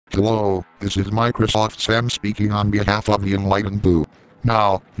Hello, this is Microsoft Sam speaking on behalf of the enlightened Boo.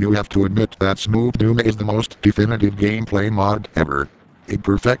 Now, you have to admit that Smooth Doom is the most definitive gameplay mod ever. It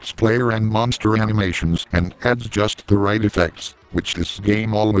perfects player and monster animations and adds just the right effects, which this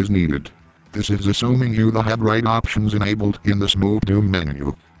game always needed. This is assuming you have right options enabled in the Smooth Doom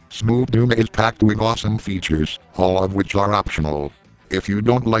menu. Smooth Doom is packed with awesome features, all of which are optional. If you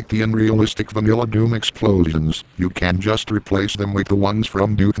don't like the unrealistic vanilla Doom explosions, you can just replace them with the ones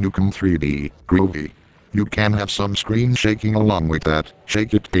from Duke Nukem 3D, groovy. You can have some screen shaking along with that,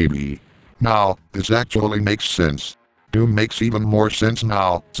 shake it baby. Now, this actually makes sense. Doom makes even more sense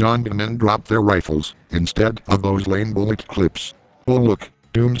now. Zombiemen drop their rifles, instead of those lame bullet clips. Oh look,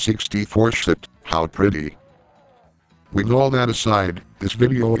 Doom 64 shit, how pretty. With all that aside, this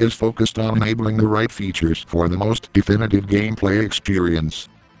video is focused on enabling the right features for the most definitive gameplay experience.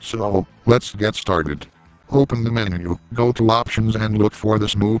 So, let's get started. Open the menu, go to options and look for the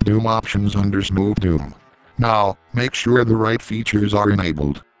Smooth Doom options under Smooth Doom. Now, make sure the right features are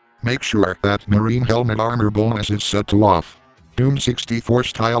enabled. Make sure that Marine Helmet Armor bonus is set to off. Doom 64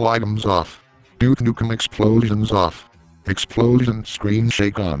 style items off. Duke Nukem explosions off. Explosion screen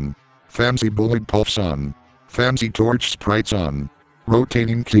shake on. Fancy bullet puffs on. Fancy torch sprites on.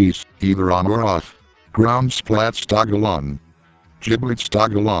 Rotating keys, either on or off. Ground splats toggle on. Giblets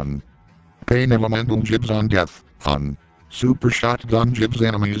toggle on. Pain elemental gibs on death, on. Super shotgun gibs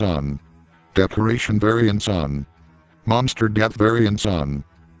enemies on. Decoration variants on. Monster death variants on.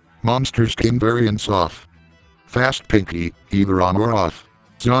 Monster skin variants off. Fast pinky, either on or off.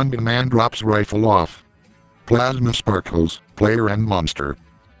 Zombie man drops rifle off. Plasma sparkles, player and monster.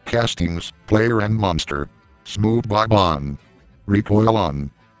 Castings, player and monster. Smooth bob on. Recoil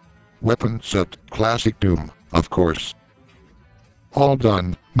on. Weapon set, classic Doom, of course. All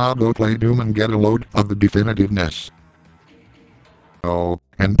done, now go play Doom and get a load of the definitiveness. Oh,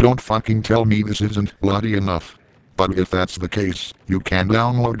 and don't fucking tell me this isn't bloody enough. But if that's the case, you can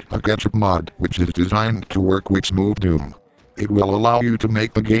download a ketchup mod which is designed to work with Smooth Doom. It will allow you to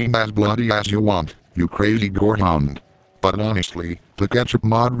make the game as bloody as you want, you crazy gorehound. But honestly, the ketchup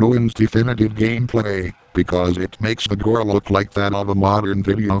mod ruins definitive gameplay, because it makes the gore look like that of a modern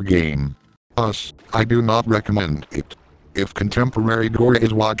video game. Thus, I do not recommend it. If contemporary gore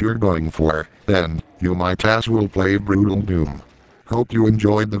is what you're going for, then, you might as well play Brutal Doom. Hope you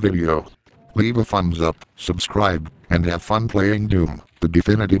enjoyed the video. Leave a thumbs up, subscribe, and have fun playing Doom, the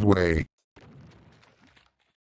definitive way.